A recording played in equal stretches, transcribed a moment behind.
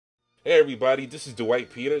Hey everybody, this is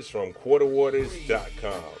Dwight Peters from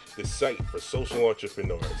quarterwaters.com, the site for social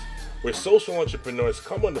entrepreneurs. Where social entrepreneurs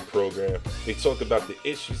come on the program, they talk about the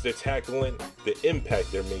issues they're tackling, the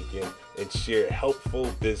impact they're making, and share helpful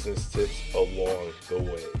business tips along the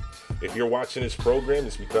way. If you're watching this program,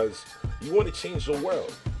 it's because you want to change the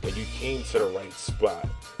world and you came to the right spot.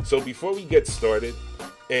 So before we get started,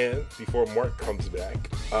 and before Mark comes back,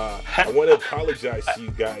 I want to apologize to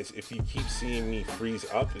you guys if you keep seeing me freeze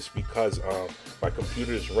up. It's because my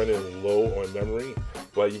computer is running low on memory.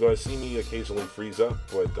 But you're going to see me occasionally freeze up.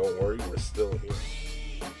 But don't worry, we're still here.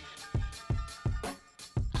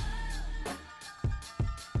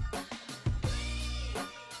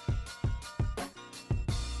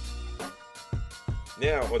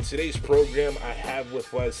 Now, on today's program, I have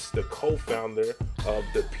with us the co-founder of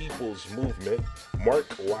the People's Movement, Mark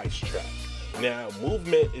Wystrach. Now,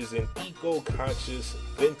 Movement is an eco-conscious,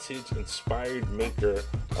 vintage-inspired maker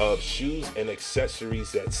of shoes and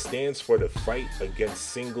accessories that stands for the fight against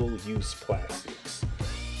single-use plastics.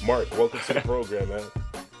 Mark, welcome to the program, man.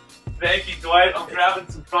 Thank you, Dwight. I'm grabbing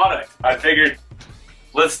some product. I figured,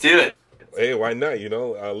 let's do it. Hey, why not?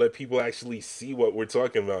 Let people actually see what we're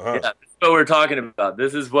talking about, huh? Yeah, this is what we're talking about.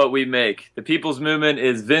 This is what we make. The People's Movement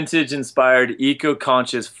is vintage-inspired,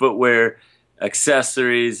 eco-conscious footwear,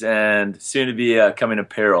 accessories, and soon-to-be coming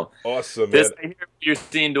apparel. Awesome, man. This right here you're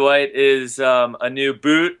seeing, Dwight, is a new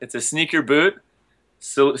boot. It's a sneaker boot,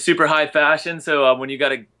 so super high fashion. So when you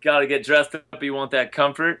gotta get dressed up, you want that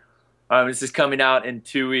comfort. This is coming out in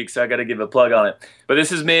 2 weeks, so I got to give a plug on it. But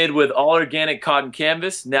this is made with all organic cotton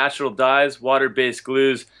canvas, natural dyes, water-based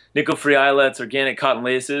glues, nickel-free eyelets, organic cotton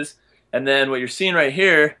laces. And then what you're seeing right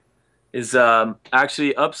here is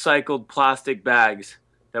actually upcycled plastic bags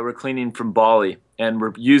that we're cleaning from Bali. And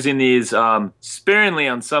we're using these sparingly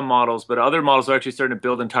on some models, but other models are actually starting to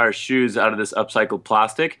build entire shoes out of this upcycled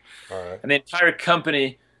plastic. All right. And the entire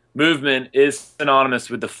company movement is synonymous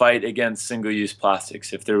with the fight against single-use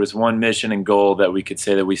plastics. If there was one mission and goal that we could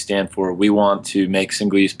say that we stand for, we want to make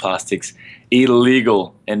single-use plastics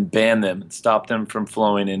illegal and ban them and stop them from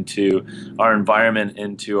flowing into our environment,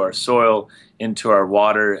 into our soil, into our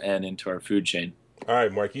water, and into our food chain. All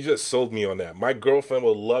right, Mark, you just sold me on that. My girlfriend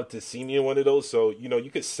would love to see me in one of those, so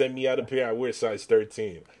you could send me out a pair. I wear size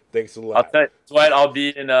 13. Thanks a lot. I'll tell you, Dwight, I'll be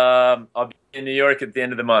in New York at the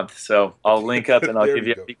end of the month, so I'll link up and I'll There give we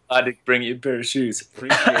you. go. I'll be glad to bring you a pair of shoes.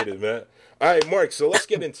 Appreciate it, man. All right, Mark, so let's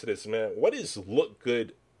get into this, man. What is look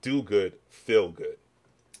good, do good, feel good?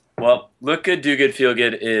 Well, look good, do good, feel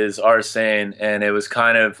good is our saying, and it was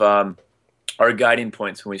kind of our guiding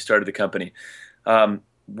points when we started the company.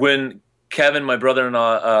 When Kevin, my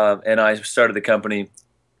brother-in-law, and I started the company,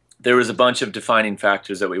 there was a bunch of defining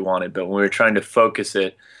factors that we wanted, but when we were trying to focus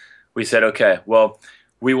it, we said, okay, well,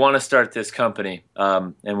 we want to start this company,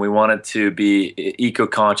 and we want it to be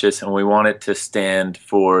eco-conscious, and we want it to stand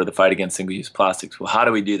for the fight against single-use plastics. Well, how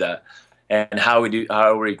do we do that? And how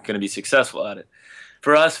are we going to be successful at it?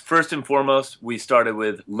 For us, first and foremost, we started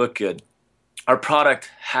with look good. Our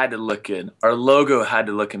product had to look good. Our logo had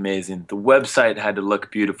to look amazing. The website had to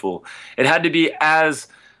look beautiful. It had to be as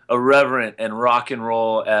irreverent and rock and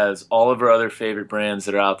roll as all of our other favorite brands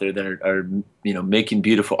that are out there that are making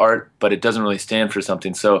beautiful art, but it doesn't really stand for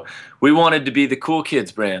something. So we wanted to be the cool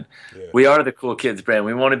kids brand. Yeah. We are the cool kids brand.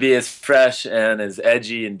 We want to be as fresh and as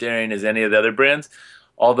edgy and daring as any of the other brands,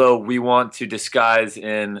 although we want to disguise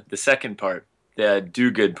in the second part, the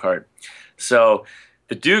do good part. So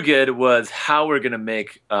the do good was how we're going to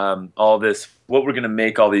make all this, what we're going to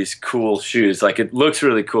make all these cool shoes. Like, it looks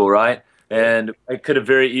really cool, right? And I could have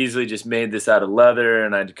very easily just made this out of leather,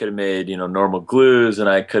 and I could have made, normal glues, and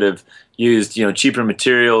I could have used, cheaper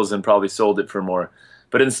materials and probably sold it for more.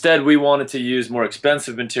 But instead, we wanted to use more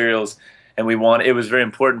expensive materials, and it was very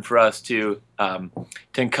important for us to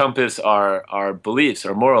encompass our beliefs,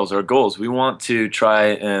 our morals, our goals. We want to try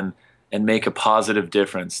and make a positive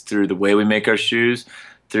difference through the way we make our shoes,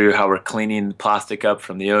 through how we're cleaning plastic up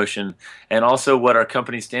from the ocean, and also what our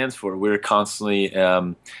company stands for. We're constantly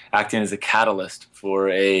acting as a catalyst for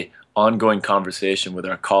a ongoing conversation with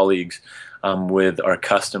our colleagues, with our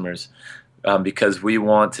customers, because we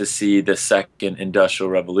want to see the second industrial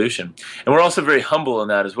revolution. And we're also very humble in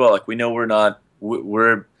that as well. Like, we know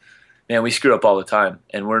we screw up all the time,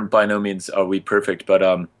 and we're by no means are we perfect,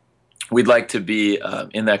 but we'd like to be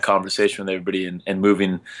in that conversation with everybody and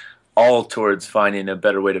moving all towards finding a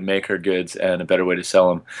better way to make our goods and a better way to sell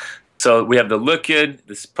them. So we have the look good.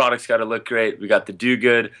 This product's got to look great. We got the do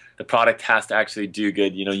good. The product has to actually do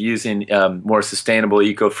good, using more sustainable,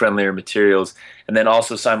 eco-friendlier materials, and then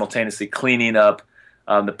also simultaneously cleaning up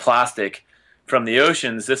the plastic from the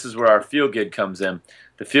oceans. This is where our feel good comes in.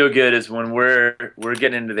 The feel good is when we're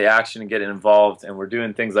getting into the action and getting involved, and we're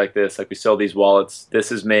doing things like this. Like we sell these wallets.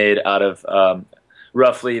 This is made out of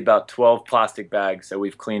roughly about 12 plastic bags that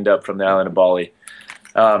we've cleaned up from the island of Bali.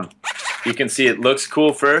 You can see it looks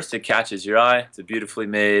cool first. It catches your eye. It's a beautifully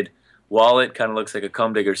made wallet. Kind of looks like a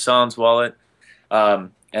Comme des Garçons wallet.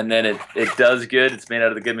 And then it does good. It's made out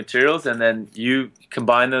of the good materials. And then you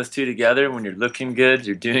combine those two together when you're looking good,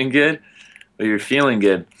 you're doing good, or you're feeling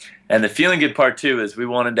good. And the feeling good part, too, is we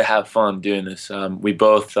wanted to have fun doing this. We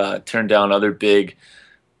both turned down other big,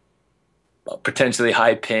 potentially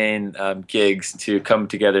high-paying gigs to come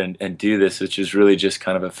together and do this, which is really just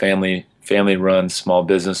kind of a family-run small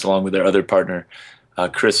business, along with our other partner,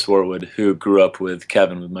 Chris Swartwood, who grew up with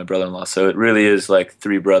Kevin, with my brother-in-law. So it really is like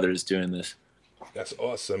three brothers doing this. That's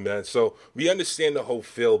awesome, man. So we understand the whole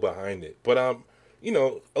feel behind it, but you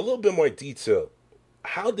know, a little bit more detail.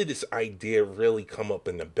 How did this idea really come up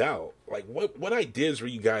and about? Like, what ideas were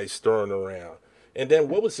you guys throwing around, and then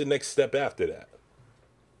what was the next step after that?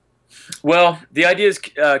 Well, the idea is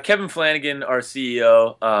Kevin Flanagan, our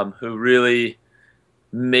CEO, who really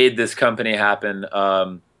made this company happen.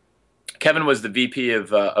 Kevin was the VP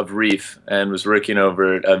of Reef and was working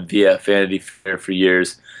over at VF Vanity Fair for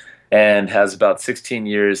years, and has about 16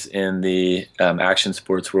 years in the action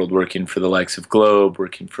sports world, working for the likes of Globe,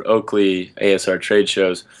 working for Oakley, ASR trade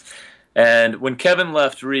shows. And when Kevin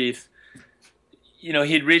left Reef, you know,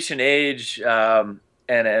 he'd reached an age and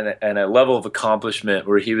a level of accomplishment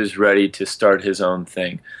where he was ready to start his own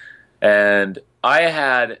thing. And I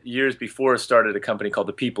had, years before, started a company called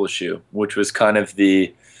The People's Shoe, which was kind of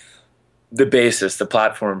the basis, the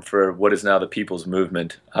platform for what is now the People's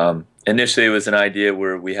Movement. Initially, it was an idea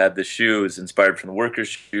where we had the shoe. It was inspired from the workers'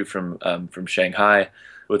 shoe from Shanghai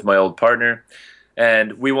with my old partner.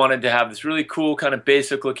 And we wanted to have this really cool kind of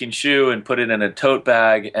basic-looking shoe and put it in a tote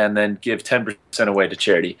bag and then give 10% away to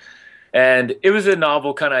charity. And it was a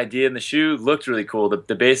novel kind of idea, and the shoe looked really cool.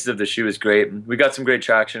 The basis of the shoe is great. We got some great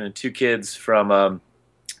traction, and two kids from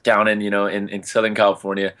down in, in Southern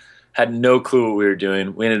California had no clue what we were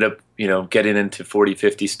doing. We ended up, getting into 40,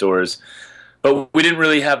 50 stores. But we didn't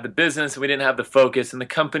really have the business, we didn't have the focus, and the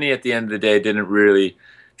company at the end of the day didn't really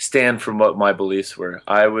stand for what my beliefs were.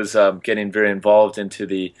 I was getting very involved into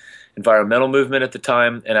the environmental movement at the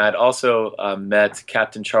time, and I had also met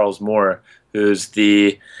Captain Charles Moore, who's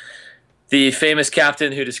the famous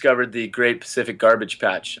captain who discovered the Great Pacific Garbage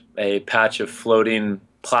Patch, a patch of floating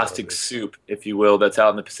plastic soup, if you will, that's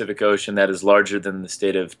out in the Pacific Ocean that is larger than the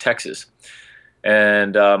state of Texas.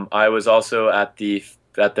 And I was also at the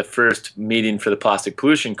first meeting for the Plastic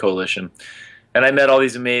Pollution Coalition, and I met all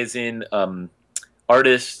these amazing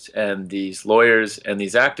artists and these lawyers and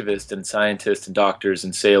these activists and scientists and doctors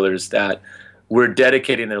and sailors that were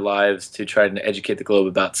dedicating their lives to trying to educate the globe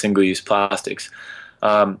about single-use plastics.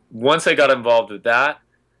 Once I got involved with that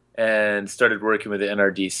and started working with the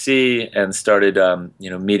NRDC and started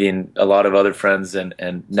meeting a lot of other friends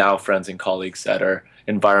and now friends and colleagues that are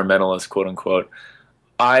environmentalists, quote unquote,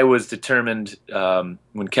 I was determined,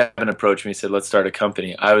 when Kevin approached me and said, let's start a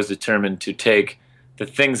company, I was determined to take the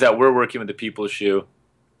things that we're working with the People's Shoe.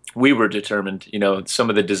 We were determined, some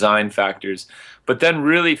of the design factors, but then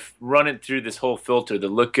really run it through this whole filter, the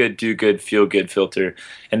look good, do good, feel good filter,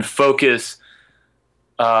 and focusing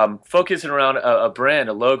around a brand,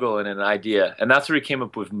 a logo, and an idea. And that's where we came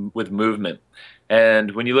up with movement.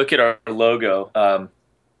 And when you look at our logo,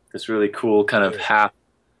 this really cool kind of half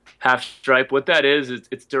stripe, what that is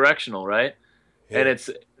it's directional, right? Yeah. And it's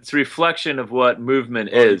a reflection of what movement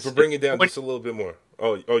is. Bring it down just a little bit more.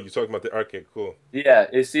 Oh, you're talking about the okay, cool. Yeah,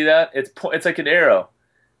 you see that? It's like an arrow.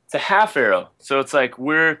 It's a half arrow. So it's like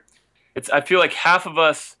I feel like half of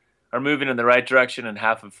us are moving in the right direction and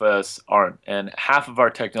half of us aren't. And half of our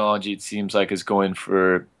technology, it seems like, is going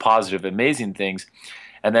for positive, amazing things,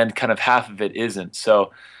 and then kind of half of it isn't.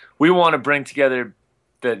 So we want to bring together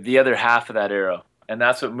the other half of that arrow. And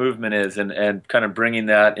that's what movement is, and kind of bringing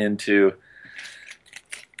that into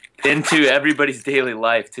everybody's daily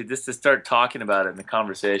life, to start talking about it in the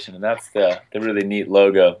conversation. And that's the really neat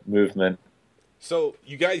logo, movement. So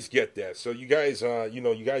you guys get that. So you guys,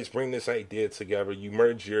 you guys bring this idea together. You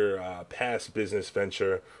merge your past business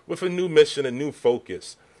venture with a new mission, a new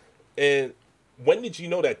focus. And when did you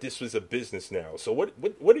know that this was a business now? So what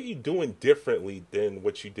are you doing differently than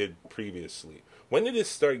what you did previously? When did this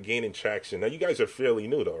start gaining traction? Now you guys are fairly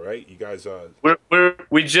new, though, right? You guys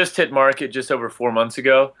we just hit market just over 4 months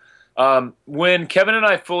ago. When Kevin and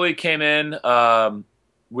I fully came in,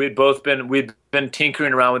 we'd been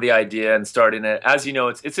tinkering around with the idea and starting it. As you know,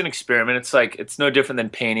 it's an experiment. It's like it's no different than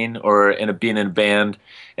painting or being in a band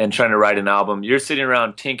and trying to write an album. You're sitting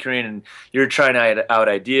around tinkering and you're trying out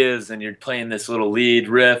ideas and you're playing this little lead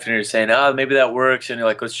riff and you're saying, oh, maybe that works, and you're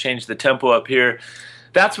like, let's change the tempo up here.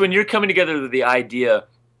 That's when you're coming together with the idea.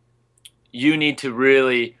 You need to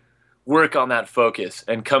really work on that focus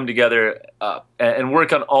and come together and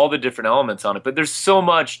work on all the different elements on it. But there's so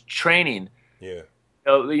much training. Yeah.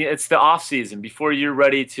 It's the off season before you're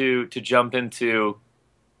ready to jump into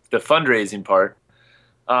the fundraising part.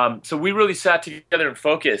 So we really sat together and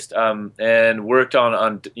focused and worked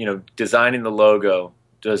on designing the logo,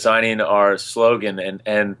 designing our slogan,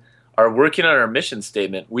 and are working on our mission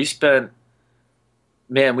statement. We spent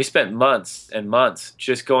months and months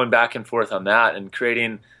just going back and forth on that and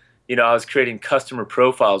creating. I was creating customer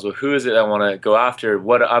profiles. Well, who is it I want to go after?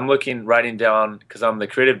 What I'm writing down, because I'm the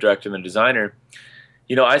creative director and the designer.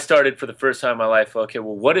 I started for the first time in my life, okay,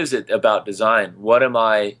 well, what is it about design? What am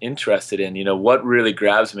I interested in? What really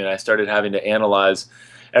grabs me? And I started having to analyze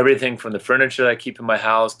everything from the furniture that I keep in my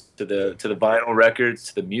house to the vinyl records,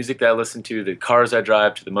 to the music that I listen to, the cars I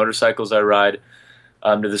drive, to the motorcycles I ride,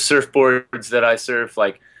 to the surfboards that I surf.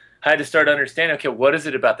 Like, I had to start understanding, okay, what is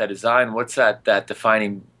it about that design? What's that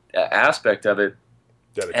defining aspect of it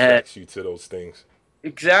that attracts you to those things?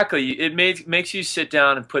 Exactly. It makes you sit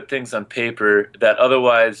down and put things on paper that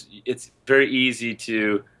otherwise it's very easy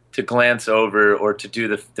to glance over or to do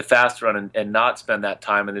the fast run and not spend that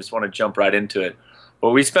time and just want to jump right into it. But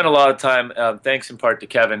we spent a lot of time, thanks in part to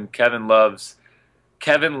Kevin. Kevin loves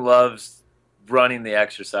running the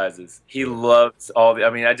exercises. He loves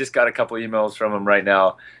I just got a couple emails from him right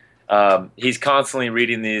now. He's constantly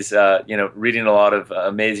reading these, reading a lot of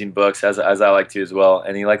amazing books, as I like to as well,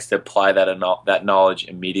 and he likes to apply that knowledge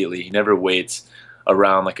immediately. He never waits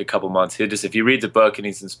around like a couple months. If he reads a book and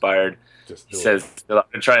he's inspired, he says, "I'm going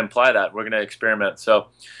to try and apply that. We're going to experiment." So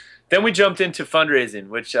then we jumped into fundraising,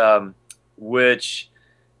 which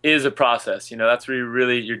is a process. That's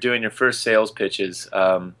where you're doing your first sales pitches.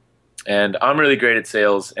 And I'm really great at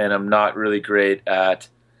sales, and I'm not really great at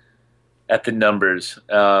the numbers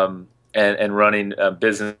and running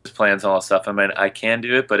business plans and all that stuff. I mean, I can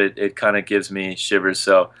do it, but it kind of gives me shivers.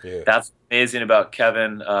 So That's amazing about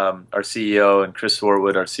Kevin, our CEO, and Chris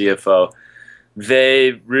Swartwood, our CFO.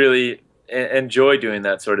 They really enjoy doing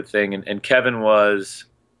that sort of thing. And Kevin was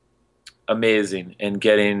amazing in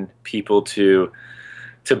getting people to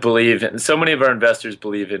believe. And so many of our investors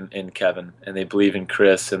believe in Kevin, and they believe in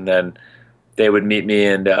Chris, and then they would meet me,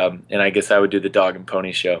 and I guess I would do the dog and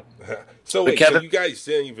pony show. So wait, Kevin, so you guys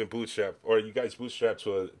didn't even bootstrap, or you guys bootstrapped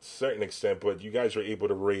to a certain extent, but you guys were able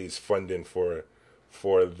to raise funding for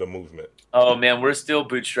the movement. Oh man, we're still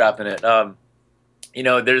bootstrapping it.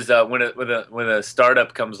 There's when a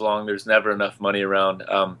startup comes along, there's never enough money around.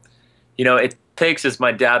 It takes, as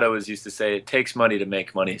my dad always used to say, it takes money to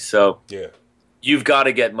make money. So you've got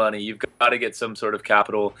to get money. You've got to get some sort of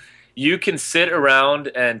capital. You can sit around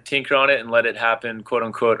and tinker on it and let it happen, quote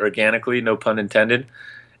unquote, organically, no pun intended.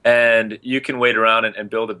 And you can wait around and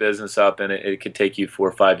build a business up, and it could take you 4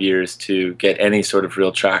 or 5 years to get any sort of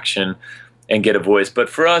real traction and get a voice. But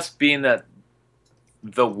for us, being that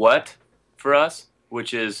the what for us,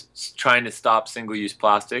 which is trying to stop single-use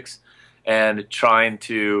plastics and trying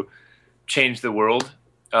to change the world,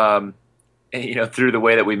 through the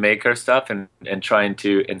way that we make our stuff, and trying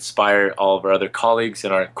to inspire all of our other colleagues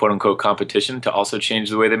in our quote-unquote competition to also change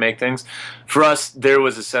the way they make things. For us, there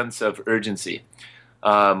was a sense of urgency.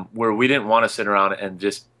 Where we didn't want to sit around and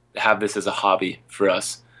just have this as a hobby for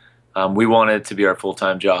us. We wanted it to be our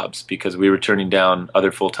full-time jobs, because we were turning down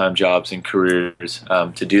other full-time jobs and careers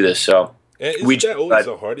to do this. So, isn't that always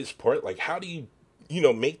the hardest part? Like, how do you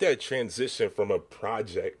make that transition from a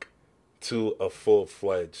project to a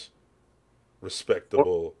full-fledged,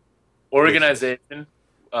 respectable organization,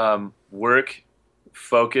 work,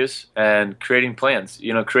 focus, and creating plans?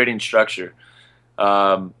 Creating structure.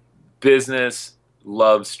 Business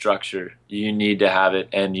loves structure. You need to have it,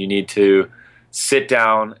 and you need to sit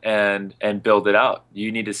down and build it out.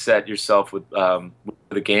 You need to set yourself with a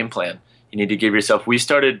game plan. You need to give yourself. We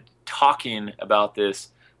started talking about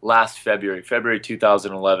this last February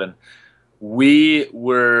 2011. We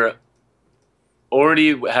were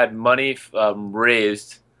already had money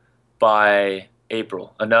raised by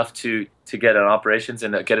April, enough to get an operations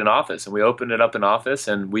and get an office, and we opened it up an office,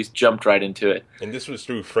 and we jumped right into it. And this was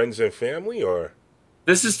through friends and family, or?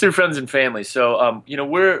 This is through friends and family. So,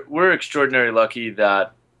 we're extraordinarily lucky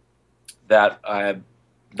that I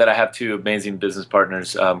have two amazing business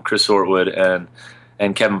partners, Chris Swartwood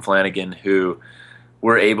and Kevin Flanagan, who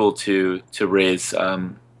we're able to raise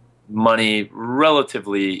money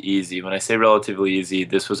relatively easy. When I say relatively easy,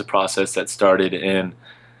 this was a process that started in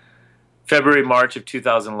February, March of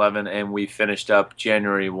 2011, and we finished up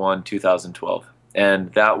January 2012.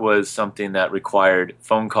 And that was something that required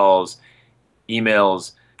phone calls,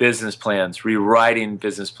 emails, business plans, rewriting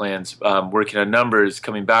business plans, working on numbers,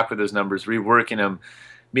 coming back with those numbers, reworking them,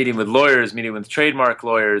 meeting with lawyers, meeting with trademark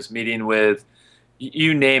lawyers, meeting with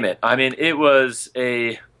you name it. I mean, it was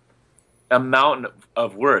a mountain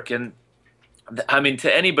of work. And I mean,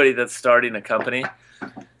 to anybody that's starting a company,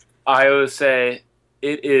 I always say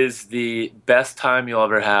it is the best time you'll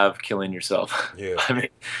ever have killing yourself. Yeah. I mean,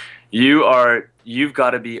 you've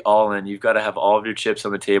got to be all in. You've got to have all of your chips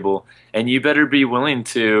on the table, and you better be willing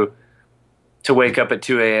to wake up at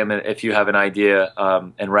 2 a.m. if you have an idea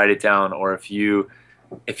and write it down, or if you,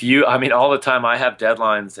 I mean, all the time I have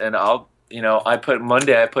deadlines, and I put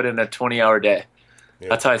in a 20-hour day. Yeah.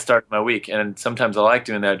 That's how I start my week, and sometimes I like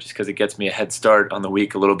doing that just because it gets me a head start on the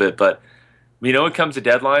week a little bit. But when it comes to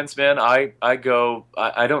deadlines, man, I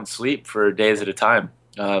don't sleep for days at a time.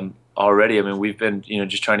 Already, I mean, we've been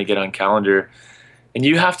just trying to get on calendar, and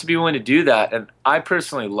you have to be willing to do that. And I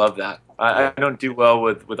personally love that. I don't do well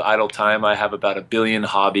with idle time. I have about 1 billion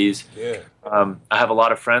hobbies. Yeah. I have a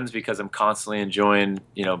lot of friends because I'm constantly enjoying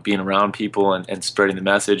being around people and spreading the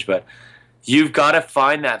message. But you've got to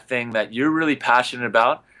find that thing that you're really passionate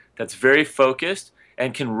about, that's very focused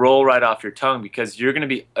and can roll right off your tongue, because you're going to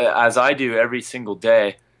be, as I do every single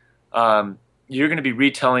day, you're going to be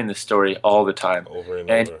retelling the story all the time. Over and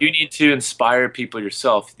over. You need to inspire people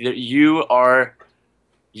yourself. You're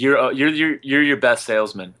your best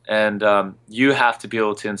salesman, and you have to be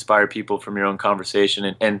able to inspire people from your own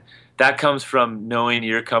conversation. And that comes from knowing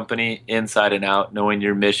your company inside and out, knowing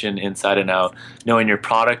your mission inside and out, knowing your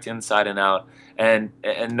product inside and out, and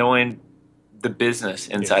knowing the business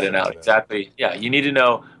inside and out. Exactly. Yeah, you need to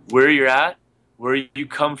know where you're at, where you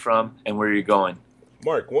come from, and where you're going.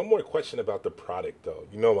 Mark, one more question about the product, though.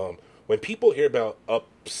 When people hear about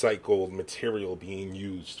upcycled material being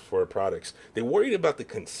used for products, they're worried about the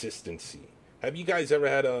consistency. Have you guys ever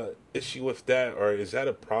had a issue with that, or is that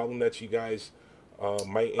a problem that you guys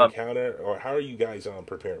might encounter, or how are you guys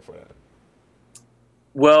preparing for that?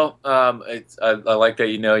 Well, I like that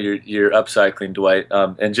you're upcycling, Dwight.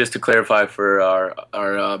 And just to clarify for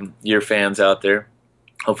our your fans out there,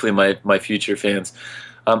 hopefully my future fans,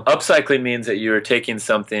 upcycling means that you are taking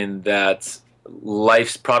something that's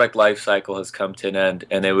product life cycle has come to an end,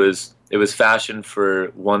 and it was fashioned for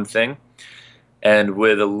one thing, and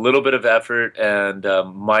with a little bit of effort and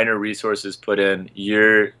minor resources put in,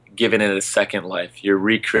 you're giving it a second life. You're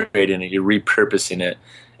recreating it. You're repurposing it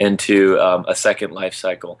into a second life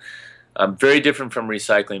cycle. Very different from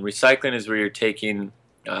recycling. Recycling is where you're taking,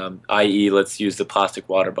 i.e., let's use the plastic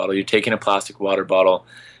water bottle. You're taking a plastic water bottle,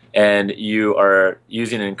 and you are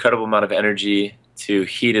using an incredible amount of energy to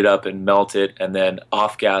heat it up and melt it, and then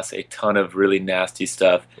off-gas a ton of really nasty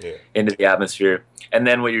stuff into the atmosphere. And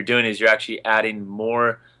then what you're doing is you're actually adding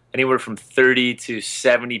more, anywhere from 30 to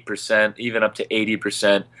 70%, even up to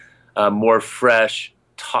 80%, more fresh,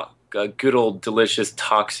 good old delicious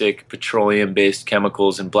toxic petroleum-based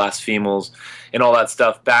chemicals and blasphemals and all that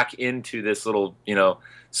stuff back into this little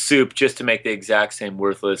soup, just to make the exact same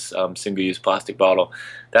worthless single-use plastic bottle.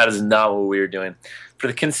 That is not what we were doing. For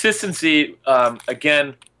the consistency,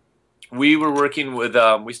 again, we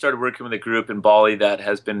started working with a group in Bali that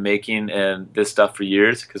has been making this stuff for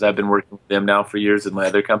years, because I've been working with them now for years with my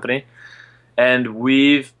other company, and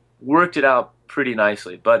we've worked it out pretty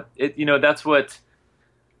nicely. But that's what,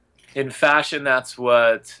 in fashion, that's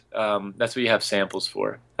what you have samples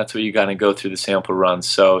for. That's what you got to go through the sample runs.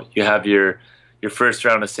 So you have your first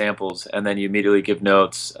round of samples, and then you immediately give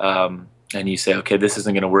notes, and you say, okay, this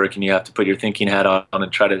isn't going to work, and you have to put your thinking hat on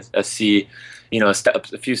and try to see,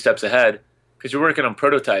 a few steps ahead, because you're working on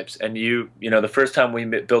prototypes. And the first time we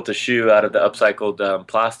built a shoe out of the upcycled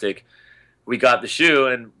plastic, we got the shoe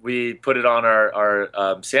and we put it on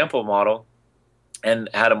our sample model and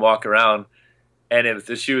had him walk around, and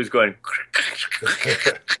the shoe was going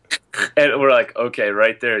and we're like, okay,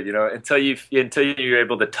 right there, until you're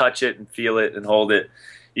able to touch it and feel it and hold it,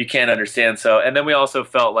 you can't understand. So, and then we also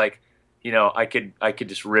felt like, I could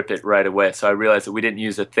just rip it right away. So I realized that we didn't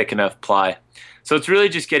use a thick enough ply. So it's really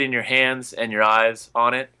just getting your hands and your eyes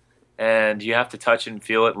on it, and you have to touch it and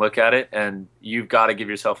feel it and look at it, and you've got to give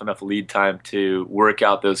yourself enough lead time to work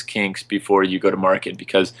out those kinks before you go to market,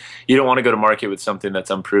 because you don't want to go to market with something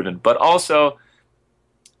that's unproven. But also,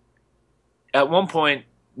 at one point,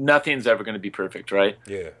 nothing's ever going to be perfect, right?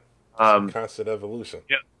 Yeah. Constant evolution.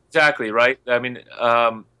 Yeah, exactly, right? I mean,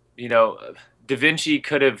 Da Vinci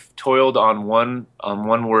could have toiled on one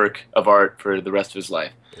work of art for the rest of his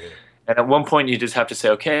life. Yeah. And at one point, you just have to say,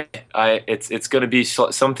 okay, it's going to be,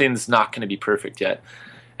 something's not going to be perfect yet.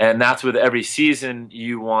 And that's with every season,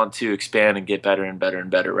 you want to expand and get better and better and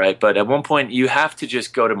better, right? But at one point, you have to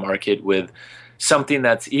just go to market with something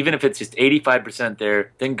that's, even if it's just 85%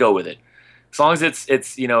 there, then go with it. As long as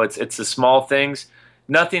it's the small things,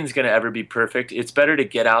 nothing's going to ever be perfect. It's better to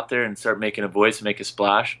get out there and start making a voice and make a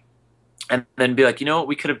splash, and then be like, you know what,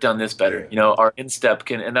 we could have done this better. You know, our instep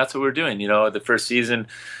can, and that's what we're doing. You know, the first season,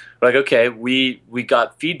 we're like, okay, we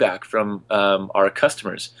got feedback from our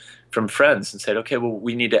customers, from friends, and said, okay, well,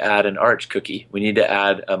 we need to add an arch cookie. We need to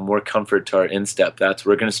add more comfort to our instep. That's,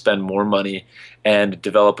 we're going to spend more money and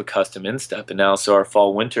develop a custom instep. And now, so our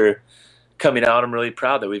fall winter coming out, I'm really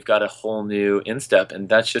proud that we've got a whole new instep, and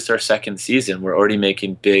that's just our second season. We're already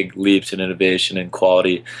making big leaps in innovation and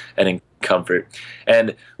quality and in comfort.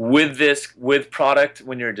 And with this, with product,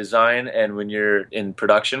 when you're design and when you're in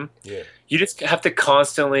production, you just have to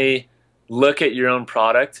constantly look at your own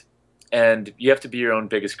product, and you have to be your own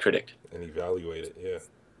biggest critic and evaluate it.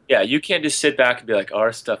 Yeah, you can't just sit back and be like,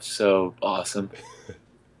 our stuff's so awesome.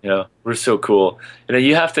 You know, we're so cool. You know,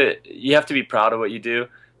 you have to be proud of what you do,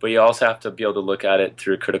 but you also have to be able to look at it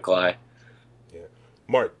through a critical eye. Yeah.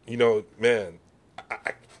 Mark, you know, man,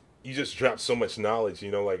 you just dropped so much knowledge, you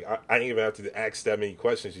know, like I didn't even have to ask that many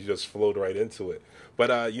questions. You just flowed right into it.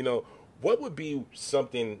 But, you know, what would be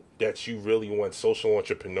something that you really want social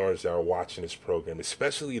entrepreneurs that are watching this program,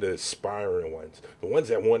 especially the aspiring ones, the ones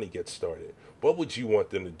that want to get started? What would you want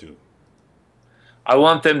them to do? I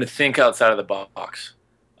want them to think outside of the box.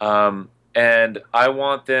 And I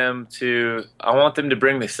want them to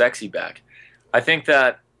bring the sexy back. I think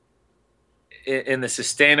that in the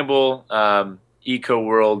sustainable eco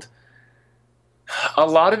world, a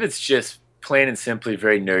lot of it's just plain and simply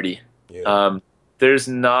very nerdy. There's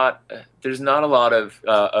not a lot of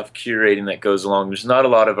curating that goes along. There's not a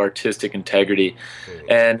lot of artistic integrity,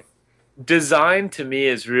 and design to me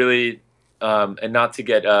is really, and not to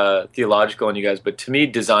get theological on you guys, but to me,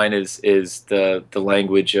 design is the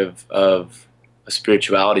language of a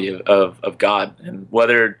spirituality of God. And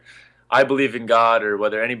whether I believe in God or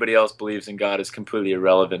whether anybody else believes in God is completely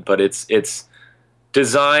irrelevant. But it's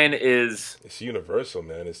design is, it's universal,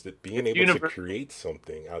 man. It's being able to create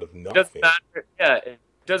something out of nothing. Doesn't matter, yeah, it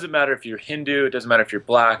doesn't matter if you're Hindu. It doesn't matter if you're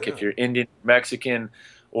black, if you're Indian, Mexican,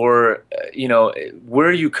 or you know,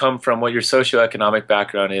 where you come from, what your socioeconomic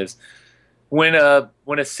background is. When a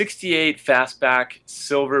 68 fastback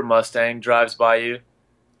silver Mustang drives by you,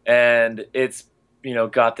 and it's, you know,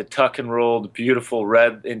 got the tuck and rolled beautiful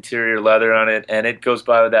red interior leather on it, and it goes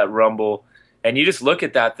by with that rumble, and you just look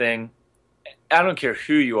at that thing, I don't care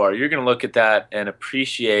who you are, you're going to look at that and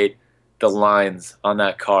appreciate the lines on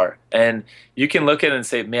that car. And you can look at it and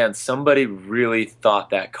say, man, somebody really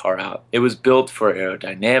thought that car out. It was built for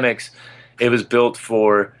aerodynamics. It was built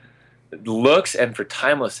for looks and for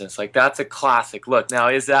timelessness. Like, that's a classic look. Now,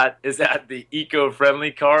 is that the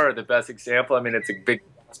eco-friendly car or the best example? I mean, it's a big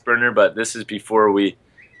gas burner, but this is before we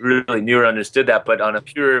really knew or understood that. But on a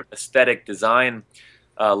pure aesthetic design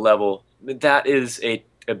level, that is a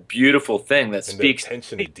beautiful thing that speaks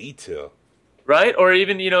attention to detail, right? Or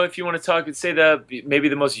even, you know, if you want to talk, say maybe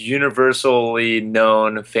the most universally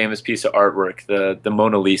known famous piece of artwork, the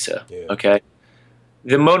Mona Lisa. Okay,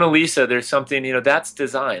 the Mona Lisa, there's something, you know, that's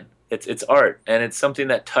design. It's art, and it's something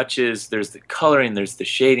that touches. There's the coloring, there's the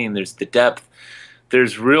shading, there's the depth,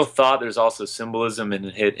 there's real thought. There's also symbolism and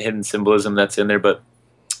hidden symbolism that's in there, but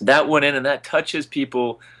that went in and that touches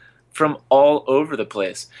people from all over the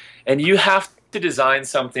place. And you have to design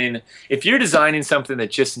something. If you're designing something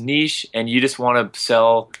that's just niche and you just want to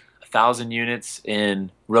sell 1,000 units in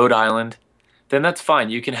Rhode Island, then that's fine.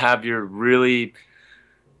 You can have your really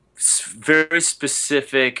very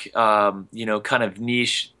specific, you know, kind of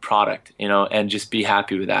niche product, you know, and just be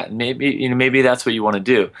happy with that. And maybe, you know, maybe that's what you want to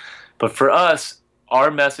do. But for us,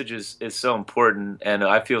 our message is so important, and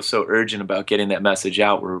I feel so urgent about getting that message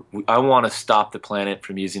out. I want to stop the planet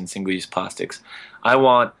from using single-use plastics. I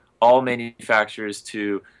want all manufacturers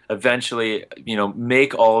to eventually, you know,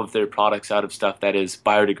 make all of their products out of stuff that is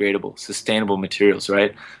biodegradable, sustainable materials,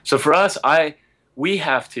 right? So for us, we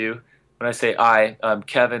have to, when I say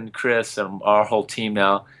Kevin, Chris, and our whole team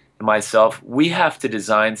now, and myself, we have to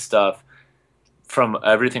design stuff from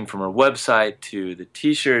everything from our website to the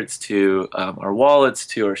t-shirts to our wallets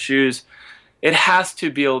to our shoes. It has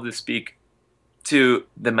to be able to speak to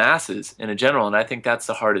the masses in a general, and I think that's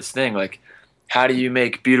the hardest thing. Like, how do you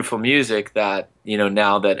make beautiful music that, you know,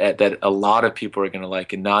 now that a lot of people are going to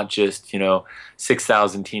like, and not just, you know,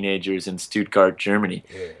 6,000 teenagers in Stuttgart, Germany?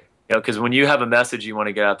 because when you have a message you want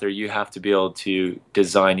to get out there, you have to be able to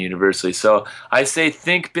design universally. So I say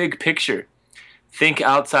think big picture, think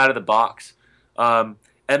outside of the box, and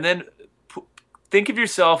then think of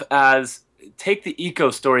yourself as take the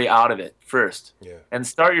eco story out of it first, and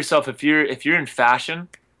start yourself. If you're in fashion,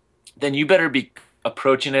 then you better be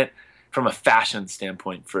approaching it from a fashion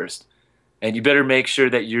standpoint first. And you better make sure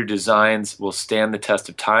that your designs will stand the test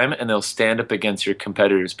of time and they'll stand up against your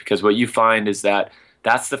competitors, because what you find is that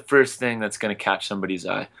that's the first thing that's going to catch somebody's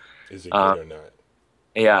eye. Is it good or not?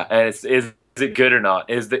 Yeah, and is it good or not?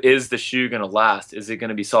 Is the shoe going to last? Is it going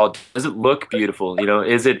to be solid? Does it look beautiful?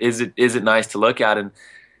 Is it nice to look at? And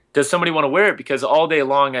does somebody want to wear it? Because all day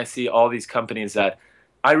long I see all these companies that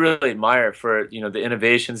I really admire for the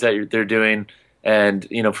innovations that they're doing, and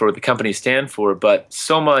for what the companies stand for. But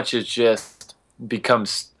so much is just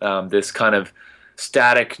becomes this kind of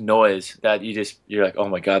static noise that you're like, oh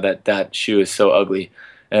my god, that shoe is so ugly,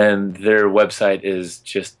 and their website is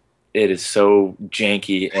just, it is so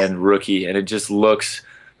janky and rookie, and it just looks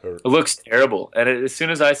terrible. And as soon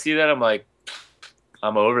as I see that, I'm like,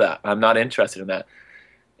 I'm over that. I'm not interested in that.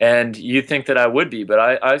 And you think that I would be, but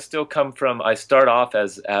I still come from, I start off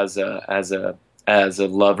as a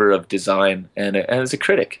lover of design and as a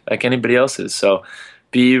critic, like anybody else is. So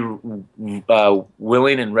be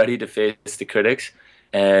willing and ready to face the critics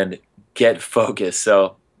and get focused.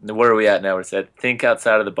 So where are we at now? We're at think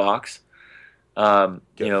outside of the box.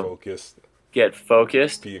 Focused. Get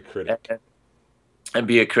focused. Be a critic. And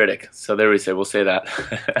be a critic. So there we say, we'll say that.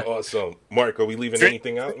 Awesome. Mark, are we leaving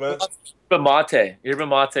anything out, man? Yerba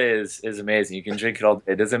mate is amazing. You can drink it all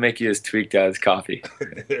day. It doesn't make you as tweaked out as coffee.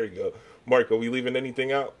 There you go. Mark, are we leaving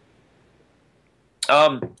anything out?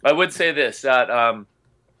 I would say this, that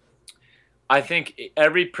I think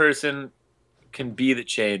every person can be the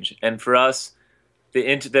change. And for us,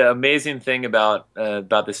 the amazing thing about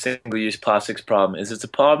the single-use plastics problem is it's a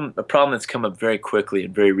problem that's come up very quickly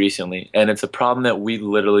and very recently, and it's a problem that we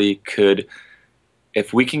literally could,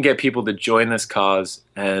 if we can get people to join this cause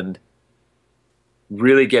and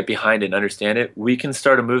really get behind it and understand it, we can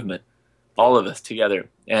start a movement, all of us together,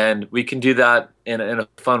 and we can do that in a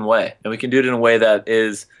fun way, and we can do it in a way that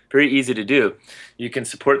is very easy to do. You can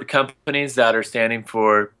support the companies that are standing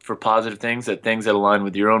for positive things that align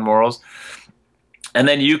with your own morals. And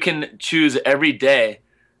then you can choose every day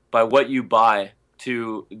by what you buy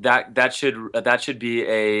to that should be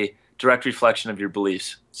a direct reflection of your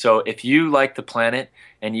beliefs. So if you like the planet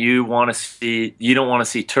and you don't want to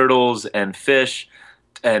see turtles and fish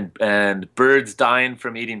and birds dying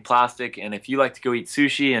from eating plastic, and if you like to go eat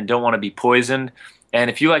sushi and don't want to be poisoned, and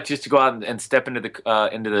if you like just to go out and step into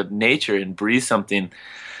the nature and breathe something,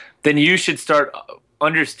 then you should start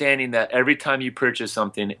understanding that every time you purchase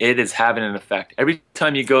something, it is having an effect. Every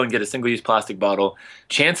time you go and get a single-use plastic bottle,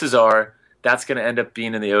 chances are that's going to end up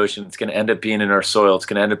being in the ocean. It's going to end up being in our soil. It's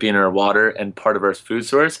going to end up being in our water and part of our food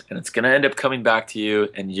source, and it's going to end up coming back to you,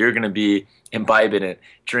 and you're going to be imbibing it,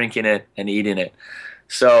 drinking it, and eating it.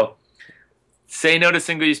 So say no to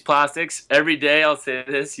single-use plastics. Every day I'll say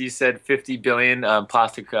this. You said 50 billion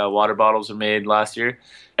plastic water bottles were made last year.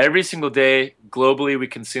 Every single day, globally, we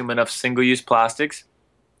consume enough single-use plastics.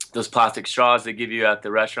 Those plastic straws they give you at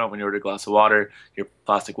the restaurant when you order a glass of water, your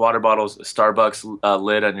plastic water bottles, a Starbucks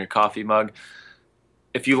lid on your coffee mug.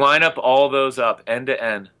 If you line up all those up end to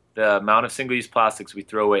end, the amount of single-use plastics we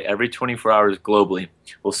throw away every 24 hours globally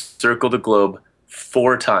will circle the globe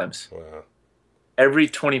 4 times. Wow. Every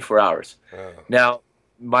 24 hours. Wow. Now,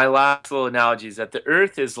 my last little analogy is that the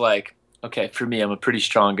Earth is like, okay, for me, I'm a pretty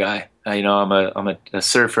strong guy. I'm a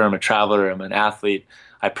surfer, I'm a traveler, I'm an athlete.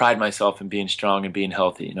 I pride myself in being strong and being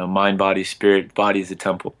healthy. Mind, body, spirit. Body is a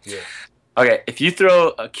temple. Yeah. Okay, if you throw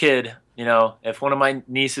a kid, if one of my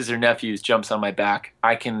nieces or nephews jumps on my back,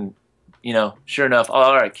 I can, sure enough, oh,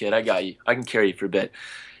 all right, kid, I got you. I can carry you for a bit.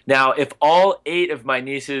 Now, if all 8 of my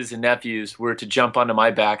nieces and nephews were to jump onto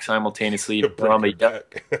my back simultaneously, I'm a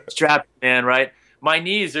strapped man, right? My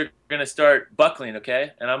knees are going to start buckling,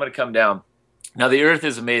 okay? And I'm going to come down. Now, the Earth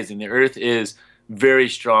is amazing. The Earth is very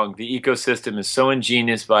strong. The ecosystem is so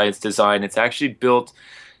ingenious by its design. It's actually built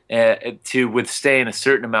to withstand a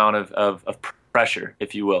certain amount of pressure,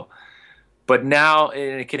 if you will. But now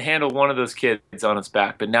it can handle one of those kids on its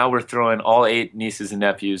back. But now we're throwing all 8 nieces and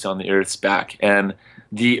nephews on the Earth's back. And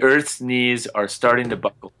the Earth's knees are starting to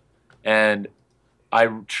buckle. And I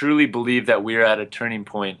truly believe that we're at a turning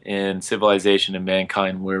point in civilization and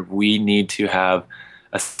mankind where we need to have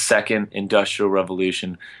a second industrial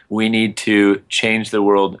revolution. We need to change the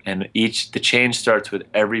world, and the change starts with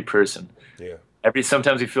every person. Yeah.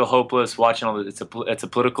 Sometimes we feel hopeless watching all this. It's a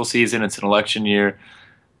political season. It's an election year.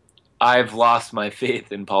 I've lost my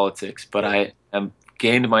faith in politics, but I am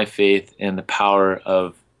gained my faith in the power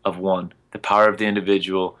of one, the power of the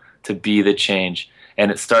individual to be the change. And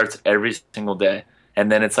it starts every single day.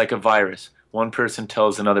 And then it's like a virus. One person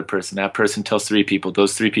tells another person. That person tells 3 people.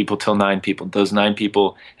 Those 3 people tell 9 people. Those 9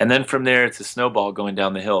 people. And then from there, it's a snowball going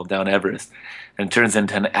down the hill, down Everest. And it turns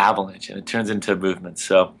into an avalanche, and it turns into a movement.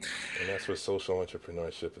 So, and that's what social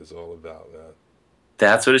entrepreneurship is all about, man.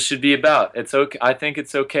 That's what it should be about. It's okay. I think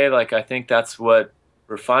it's okay. Like, I think that's what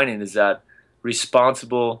we're finding is that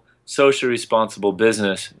responsible, socially responsible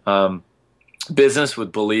business, business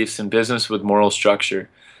with beliefs and business with moral structure,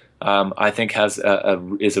 I think is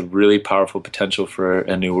a really powerful potential for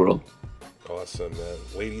a new world. Awesome, man.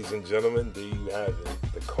 Ladies and gentlemen, there you have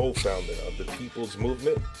it. The co-founder of the People's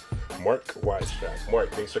Movement, Mark Wystrach.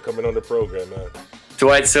 Mark, thanks for coming on the program, man.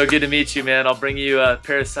 Dwight, so good to meet you, man. I'll bring you a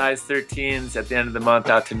pair of size 13s at the end of the month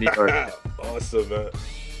out to New York. Awesome, man.